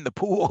 but they're in the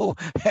pool,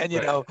 and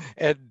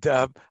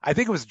I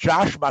think it was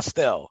Josh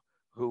Mastel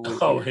who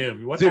was,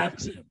 him. What happened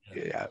to him?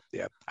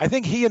 Yeah. I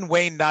think he and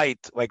Wayne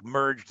Knight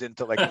merged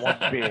into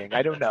one being.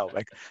 I don't know.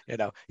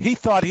 He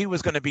thought he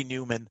was going to be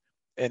Newman.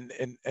 And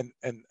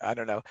I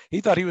don't know.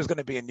 He thought he was going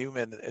to be a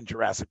Newman in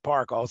Jurassic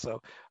Park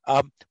also.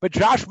 But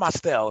Josh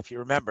Mastel, if you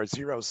remember,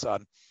 Zero's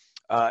son,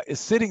 is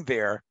sitting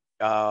there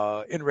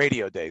in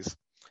Radio Days.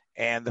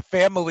 And the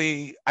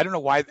family, I don't know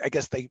why, I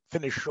guess they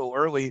finished shul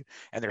early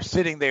and they're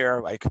sitting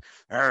there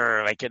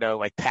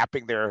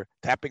tapping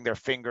their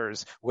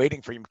fingers,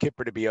 waiting for Yom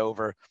Kippur to be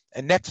over.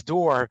 And next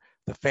door,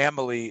 the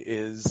family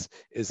is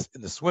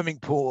in the swimming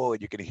pool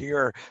and you can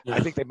hear,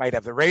 I think they might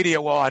have the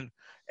radio on.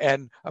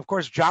 And of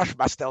course, Josh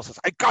Mastel says,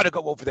 I got to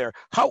go over there.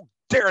 How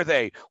dare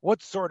they?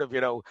 What sort of, he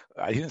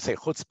didn't say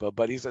chutzpah,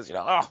 but he says,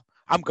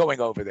 I'm going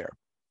over there.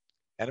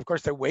 And of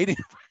course, they're waiting.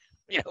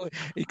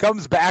 He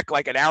comes back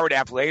like an hour and a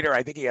half later.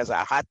 I think he has a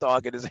hot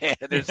dog in his hand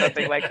or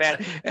something like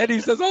that. And he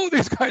says, oh,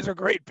 these guys are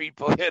great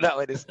people.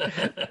 It is.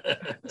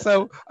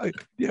 So,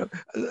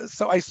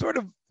 so I sort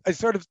of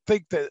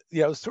think that,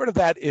 sort of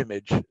that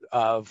image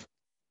of,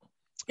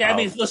 yeah, I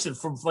mean, listen,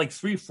 from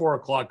 3, 4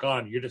 o'clock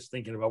on, you're just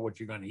thinking about what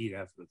you're going to eat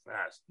after the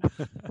fast.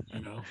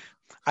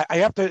 I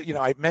have to,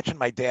 I mentioned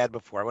my dad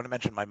before. I want to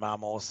mention my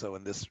mom also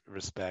in this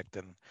respect.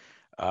 And,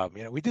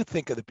 we do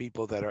think of the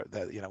people that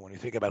when we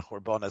think about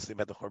Chorbonos, think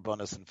about the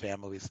Chorbonos and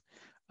families.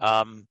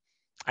 I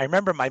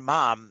remember my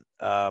mom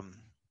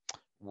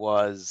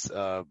was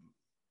a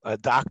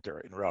doctor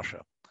in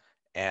Russia.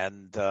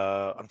 And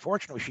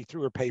unfortunately, she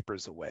threw her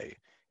papers away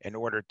in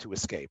order to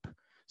escape.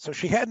 So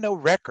she had no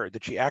record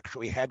that she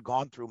actually had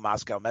gone through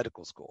Moscow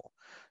Medical School.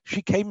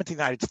 She came into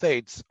the United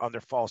States under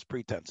false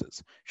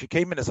pretenses. She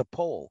came in as a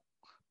Pole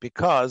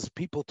because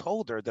people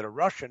told her that a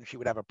Russian, she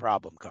would have a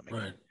problem coming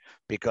in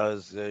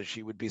because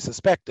she would be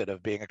suspected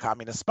of being a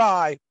communist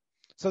spy.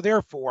 So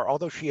therefore,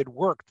 although she had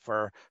worked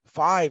for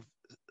 5,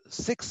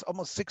 6,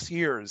 almost 6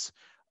 years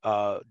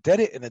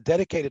in a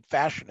dedicated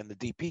fashion in the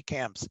DP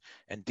camps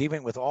and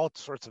dealing with all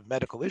sorts of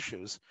medical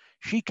issues,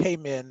 she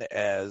came in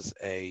as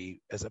a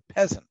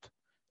peasant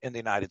in the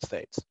United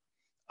States.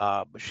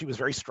 She was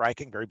very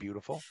striking, very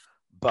beautiful,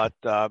 but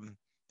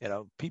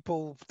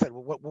people said,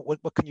 well,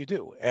 what can you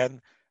do?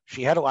 And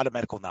she had a lot of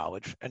medical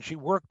knowledge, and she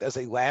worked as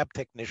a lab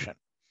technician.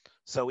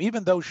 So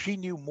even though she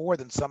knew more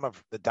than some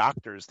of the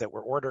doctors that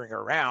were ordering her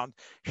around,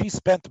 she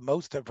spent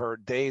most of her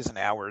days and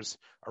hours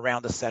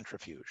around a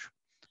centrifuge.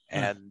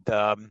 And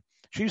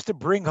she used to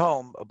bring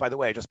home, by the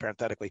way, just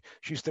parenthetically,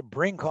 she used to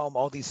bring home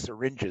all these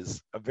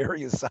syringes of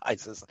various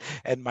sizes.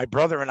 And my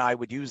brother and I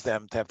would use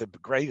them to have the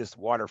greatest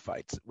water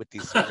fights with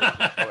these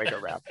syringes going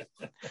around.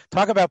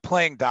 Talk about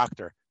playing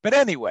doctor. But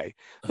anyway,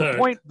 the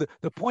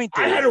point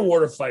is, I had a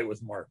water fight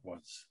with Mark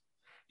once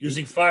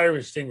using fire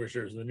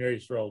extinguishers in the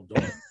nearest roll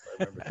door.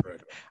 I remember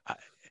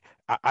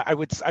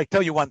correctly. I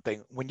tell you one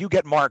thing: when you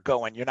get Mark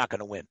going, you're not going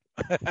to win.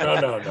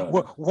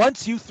 No.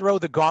 Once you throw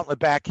the gauntlet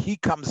back,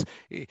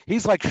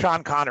 he's like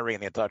Sean Connery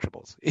in The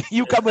Untouchables.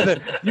 You come with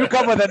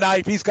a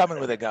knife, he's coming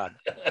with a gun.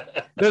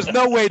 There's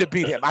no way to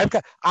beat him.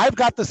 I've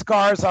got the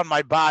scars on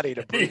my body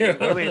to prove it.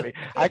 Believe me.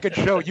 I could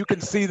show, you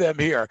can see them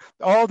here.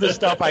 All the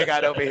stuff I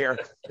got over here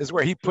is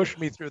where he pushed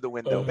me through the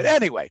window. But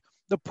anyway,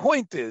 the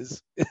point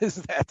is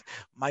that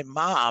my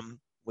mom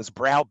was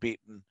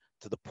browbeaten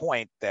to the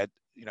point that,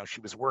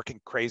 she was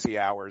working crazy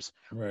hours.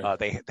 Right.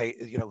 They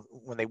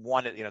when they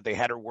wanted, they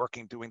had her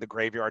working, doing the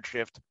graveyard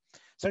shift.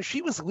 So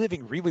she was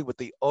living really with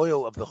the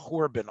oil of the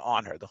Churban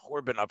on her, the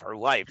Churban of her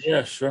life.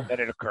 Yeah, sure. That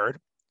had occurred.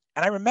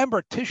 And I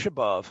remember Tisha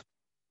B'Av,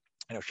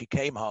 she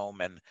came home,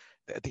 and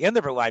at the end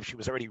of her life, she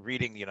was already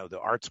reading, the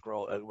Art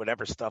Scroll,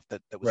 whatever stuff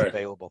that was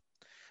available.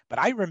 But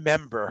I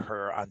remember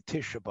her on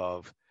Tisha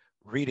B'Av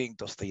reading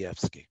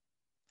Dostoevsky.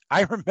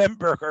 I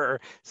remember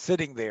her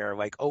sitting there,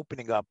 like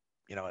opening up,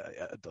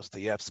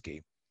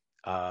 Dostoevsky,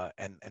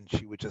 and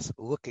she was just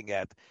looking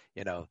at,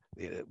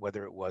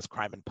 whether it was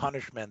Crime and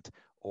Punishment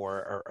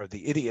or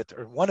The Idiot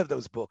or one of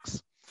those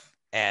books,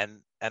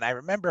 and I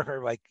remember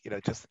her, like,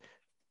 just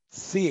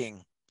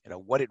seeing,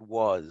 what it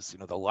was,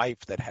 the life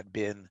that had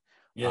been,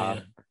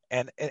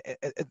 and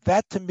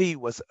that to me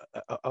was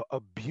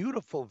a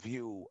beautiful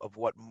view of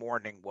what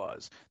mourning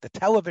was. The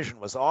television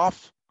was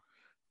off,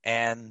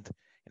 and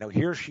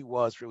here she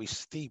was, really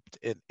steeped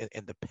in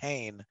the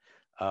pain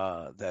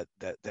that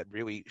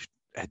really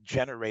had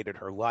generated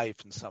her life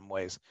in some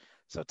ways.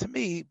 So to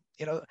me,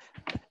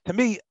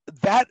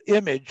 that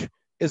image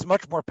is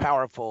much more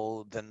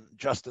powerful than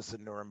Justice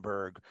in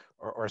Nuremberg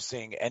or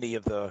seeing any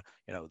of the,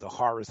 the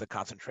horrors of the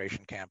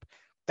concentration camp.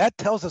 That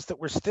tells us that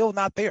we're still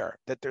not there,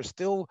 that there's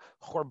still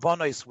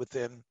Churbanos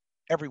within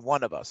every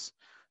one of us.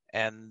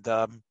 And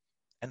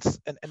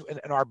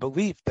our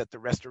belief that the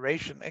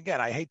restoration,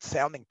 again, I hate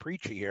sounding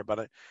preachy here,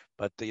 but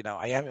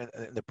I am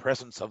in the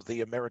presence of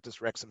the Emeritus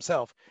Rex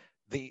himself.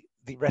 The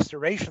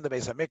restoration of the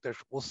Beis HaMikdash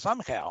will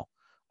somehow,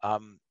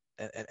 and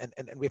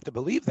we have to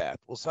believe that,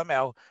 will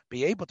somehow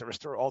be able to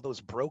restore all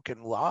those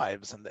broken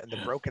lives and the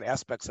broken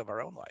aspects of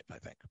our own life, I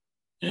think.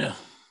 Yeah.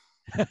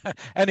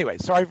 Anyway,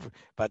 sorry,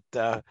 but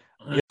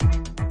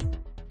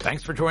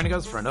thanks for joining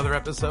us for another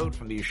episode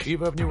from the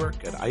Yeshiva of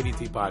Newark at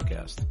IDT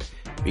Podcast.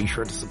 Be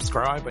sure to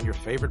subscribe on your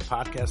favorite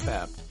podcast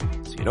app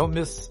so you don't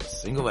miss a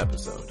single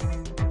episode.